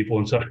well with people.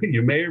 And so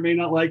you may or may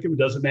not like them. It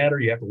doesn't matter.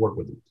 You have to work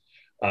with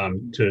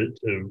them to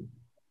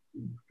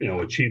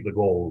achieve the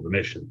goal of the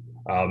mission.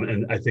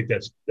 And I think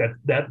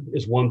that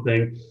is one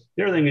thing.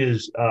 The other thing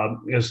is,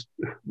 as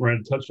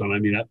Miranda touched on,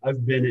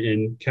 I've been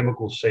in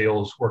chemical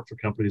sales, worked for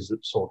companies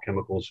that sold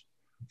chemicals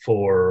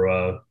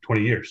for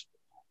 20 years.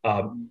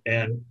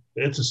 And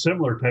it's a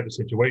similar type of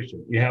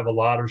situation. You have a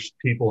lot of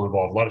people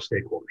involved, a lot of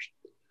stakeholders.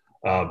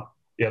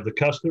 You have the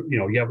customer,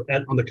 you have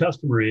on the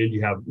customer end,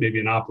 you have maybe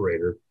an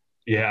operator,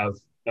 you have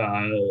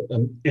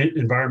an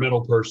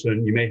environmental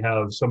person, you may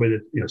have somebody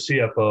that,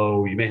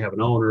 CFO, you may have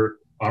an owner.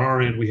 On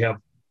our end, we have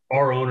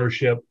our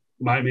ownership,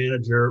 my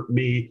manager,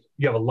 me.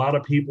 You have a lot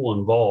of people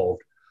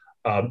involved,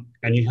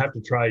 and you have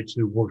to try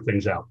to work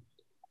things out.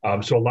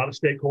 So a lot of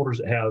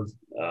stakeholders have,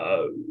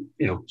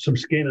 some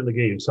skin in the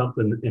game,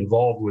 something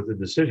involved with the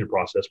decision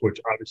process, which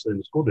obviously in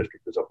the school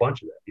district, there's a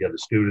bunch of that. You have the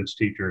students,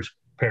 teachers,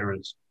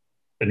 parents,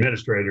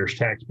 administrators,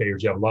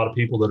 taxpayers. You have a lot of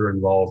people that are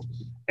involved,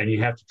 and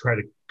you have to try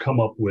to come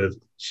up with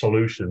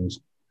solutions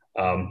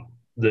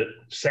that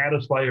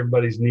satisfy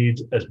everybody's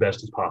needs as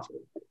best as possible.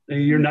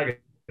 You're not going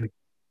to,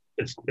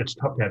 it's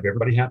tough to have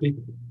everybody happy.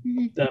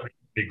 Mm-hmm. That'd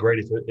be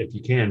great if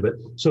you can. But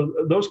so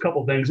those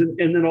couple of things. And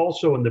then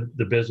also in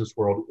the business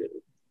world,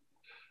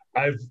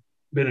 I've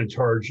been in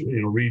charge,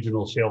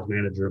 regional sales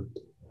manager,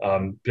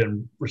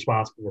 been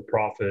responsible for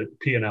profit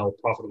and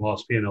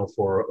loss P&L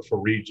for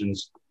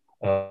regions,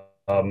 several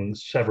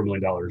 $1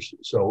 million.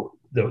 So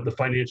the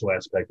financial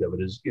aspect of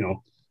it is,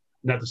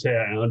 not to say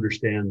I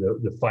understand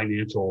the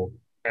financial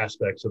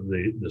aspects of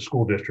the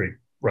school district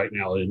right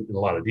now in a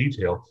lot of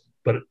detail,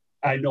 but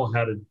I know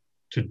how to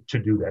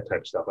do that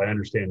type of stuff. I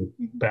understand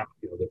about,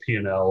 the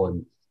P&L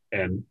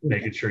and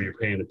making sure you're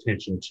paying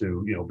attention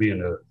to,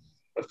 being a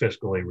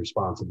fiscally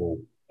responsible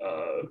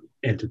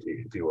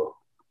entity, if you will.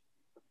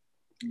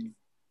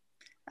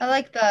 I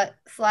like the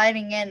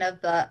sliding in of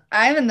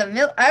I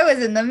was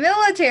in the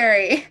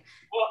military.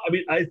 Well, I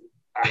mean, I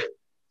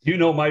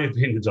my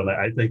opinions on that.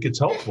 I think it's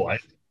helpful.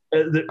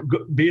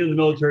 Being in the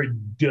military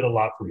did a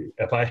lot for me.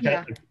 If I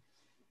had,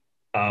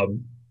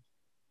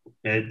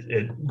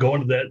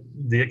 going to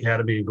the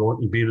academy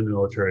and being in the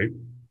military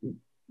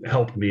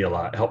helped me a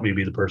lot. Helped me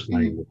be the person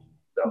I am.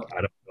 So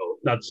I don't know.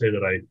 Not to say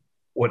that I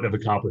wouldn't have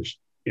accomplished,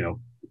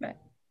 right,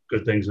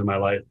 good things in my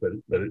life, but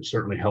it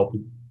certainly helped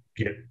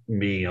get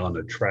me on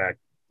a track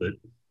that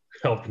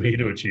helped me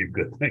to achieve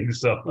good things.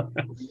 So,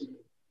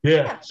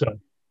 yeah. So,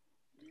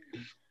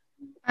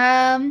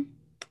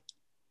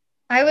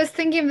 I was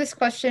thinking of this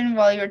question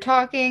while you were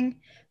talking.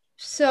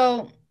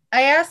 So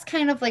I asked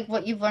kind of like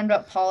what you've learned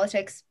about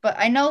politics, but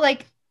I know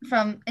like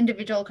from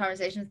individual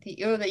conversations with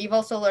you that you've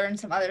also learned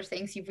some other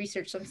things. You've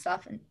researched some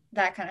stuff and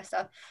that kind of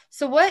stuff.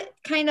 So what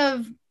kind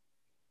of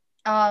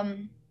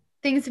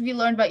things have you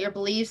learned about your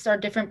beliefs or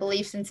different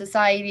beliefs in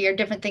society or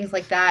different things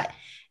like that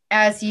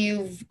as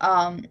you've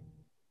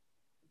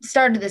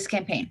started this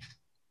campaign?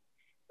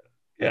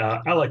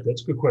 Yeah, I like that.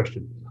 It's a good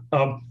question.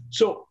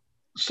 So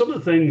some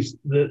of the things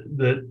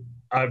that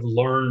I've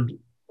learned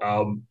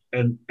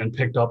and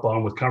picked up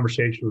on with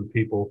conversation with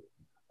people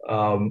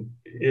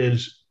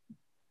is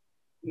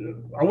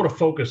I want to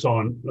focus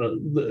on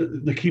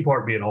the key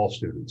part being all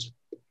students,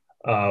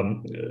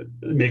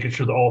 making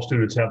sure that all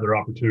students have their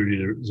opportunity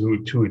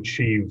to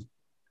achieve,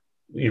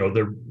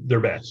 their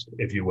best,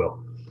 if you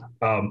will.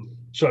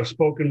 So I've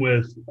spoken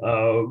with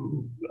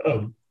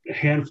a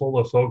handful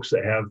of folks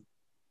that have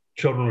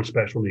children with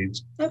special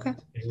needs. Okay.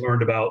 And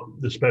learned about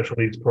the special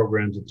needs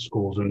programs at the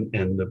schools and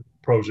the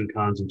pros and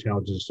cons and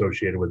challenges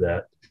associated with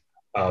that.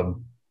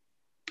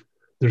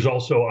 There's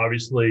also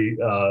obviously,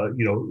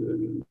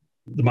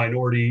 the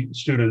minority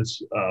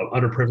students,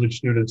 underprivileged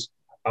students.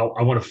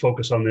 I want to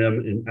focus on them,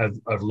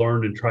 and I've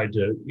learned and tried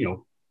to,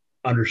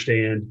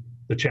 understand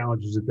the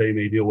challenges that they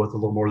may deal with a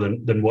little more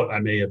than what I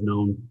may have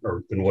known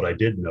or than what I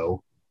did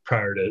know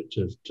prior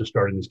to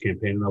starting this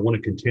campaign. And I want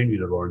to continue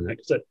to learn that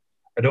because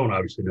I don't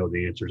obviously know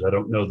the answers. I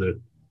don't know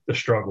the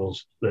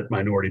struggles that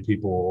minority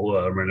people,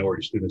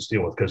 minority students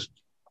deal with because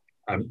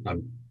I'm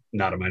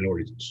not a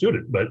minority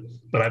student, but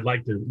I'd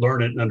like to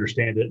learn it and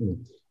understand it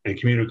and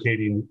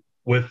communicating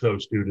with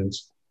those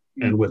students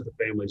and with the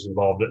families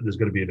involved. There's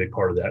going to be a big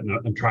part of that. And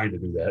I'm trying to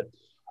do that.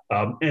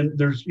 And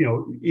there's,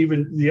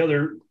 even the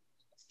other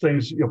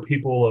things,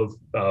 people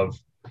of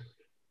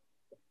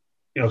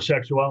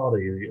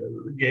sexuality,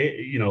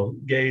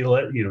 gay,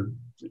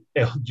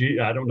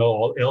 LG, I don't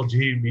know,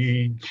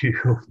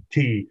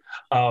 LGBT.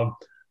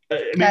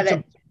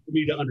 Something for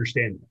me to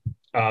understand.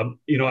 I've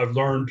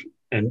learned,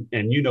 and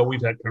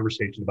we've had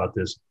conversations about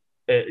this.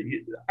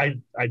 I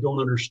don't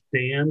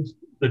understand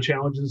the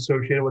challenges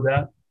associated with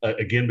that.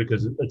 Again,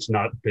 because it's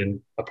not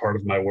been a part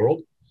of my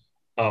world.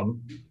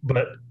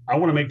 But I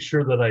want to make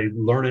sure that I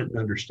learn it and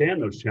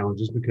understand those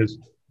challenges because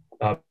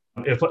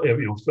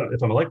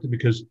if I'm elected,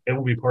 because it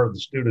will be part of the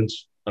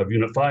students of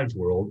Unit 5's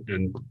world,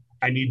 and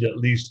I need to at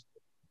least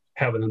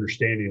have an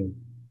understanding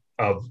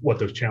of what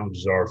those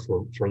challenges are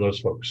for those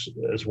folks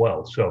as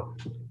well. So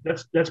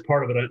that's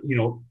part of it.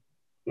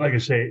 Like I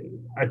say,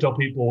 I tell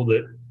people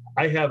that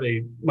I have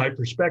my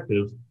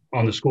perspective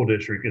on the school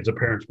district is a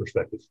parent's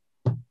perspective.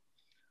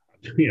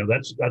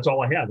 That's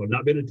all I have. I've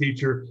not been a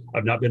teacher.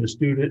 I've not been a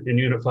student in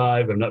Unit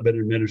 5. I've not been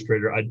an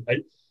administrator. I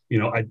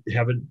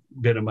haven't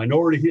been a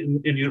minority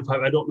in Unit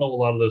 5. I don't know a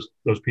lot of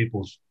those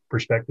people's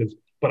perspectives,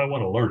 but I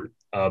want to learn it.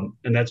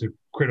 And that's a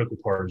critical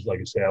part is, like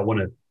I say,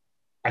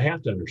 I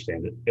have to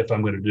understand it if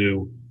I'm going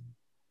to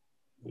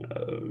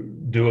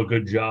do a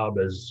good job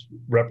as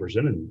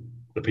representing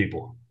the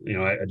people.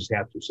 I just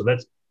have to. So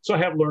I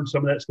have learned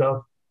some of that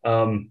stuff.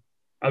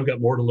 I've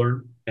got more to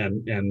learn,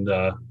 and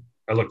I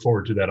look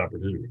forward to that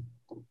opportunity.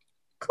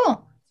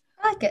 Cool.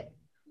 I like it.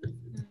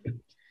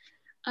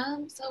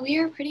 So we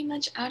are pretty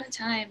much out of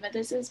time, but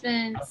this has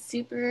been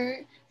super,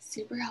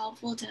 super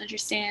helpful to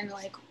understand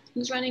like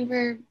who's running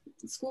for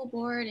the school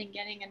board and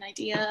getting an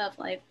idea of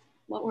like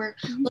what we're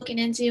looking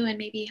into, and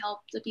maybe help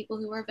the people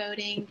who are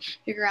voting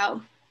figure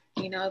out,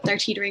 if they're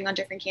teetering on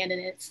different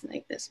candidates,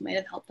 like this might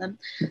have helped them.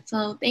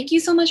 So thank you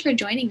so much for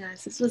joining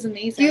us. This was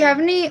amazing. Do you have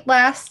any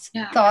last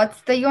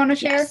thoughts that you want to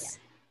share? Yes.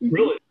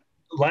 Really,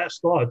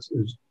 last thoughts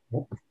is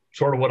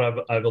sort of what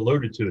I've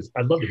alluded to. Is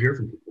I'd love to hear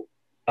from people.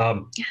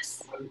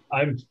 Yes.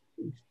 I'm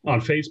on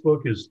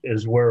Facebook is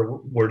where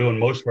we're doing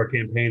most of our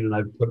campaign, and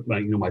I've put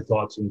my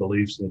thoughts and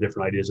beliefs and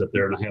different ideas up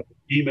there, and I have an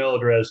email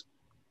address.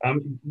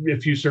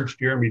 If you search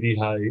Jeremy D.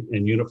 High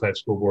and Unified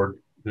School Board,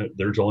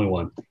 there's only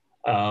one.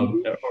 Our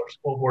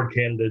school board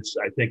candidates,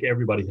 I think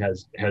everybody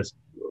has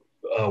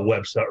a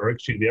website, or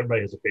excuse me,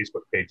 everybody has a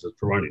Facebook page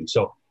that's running.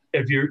 So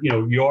if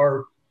you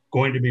are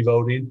going to be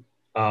voting,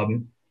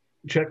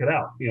 check it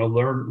out.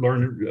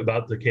 Learn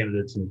about the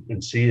candidates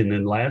and see. And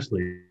then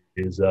lastly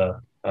is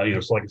so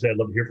like I said, I'd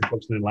love to hear from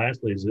folks. And then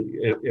lastly is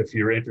if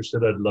you're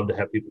interested, I'd love to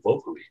have people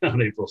vote for me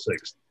on April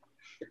 6th.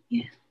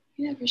 Yeah,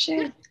 for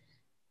sure.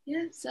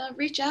 Yeah, so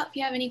reach out if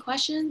you have any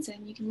questions,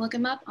 and you can look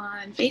them up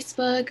on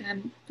Facebook.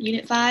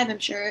 Unit 5. I'm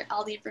sure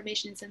all the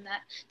information is in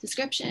that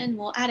description.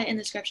 We'll add it in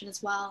the description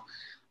as well.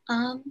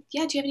 Do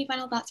you have any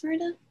final thoughts,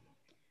 Marita?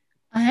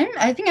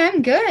 I think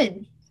I'm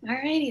good.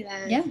 Alrighty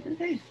then. Yeah.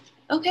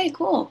 Okay,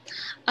 cool.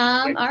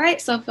 All right,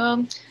 so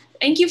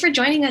thank you for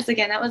joining us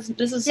again.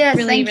 This was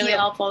really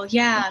helpful.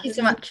 Yeah. Thank you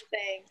so much.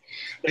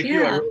 Thank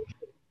you.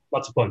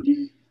 Lots of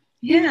fun.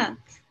 Yeah.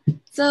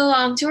 So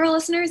to our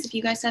listeners, if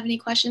you guys have any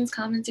questions,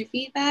 comments, or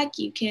feedback,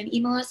 you can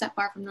email us at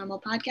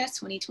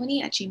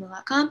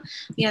farfromnormalpodcast2020@gmail.com.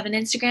 We have an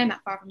Instagram at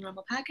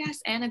farfromnormalpodcast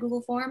and a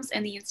Google Forms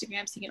and the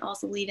Instagram, so you can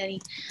also leave any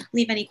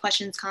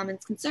questions,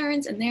 comments,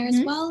 concerns in there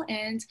as well.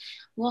 And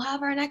we'll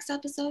have our next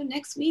episode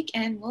next week,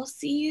 and we'll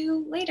see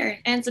you later.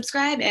 And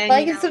subscribe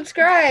and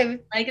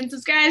subscribe on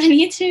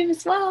YouTube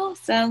as well.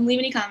 So leave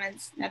any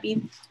comments. That'd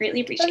be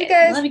greatly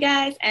appreciated. Love you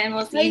guys, and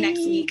we'll see you next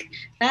week.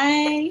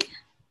 Bye.